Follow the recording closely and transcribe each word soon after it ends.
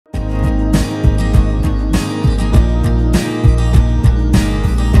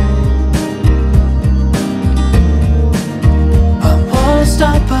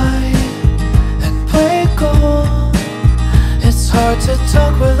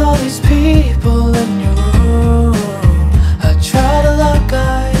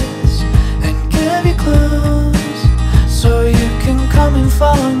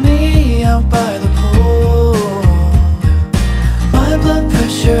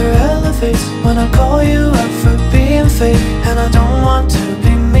face when I call you out for being fake. And I don't want to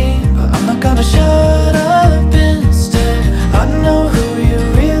be mean, but I'm not gonna shut up instead. I know who you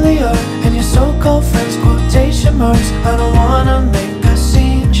really are, and your so-called friends, quotation marks. I don't wanna make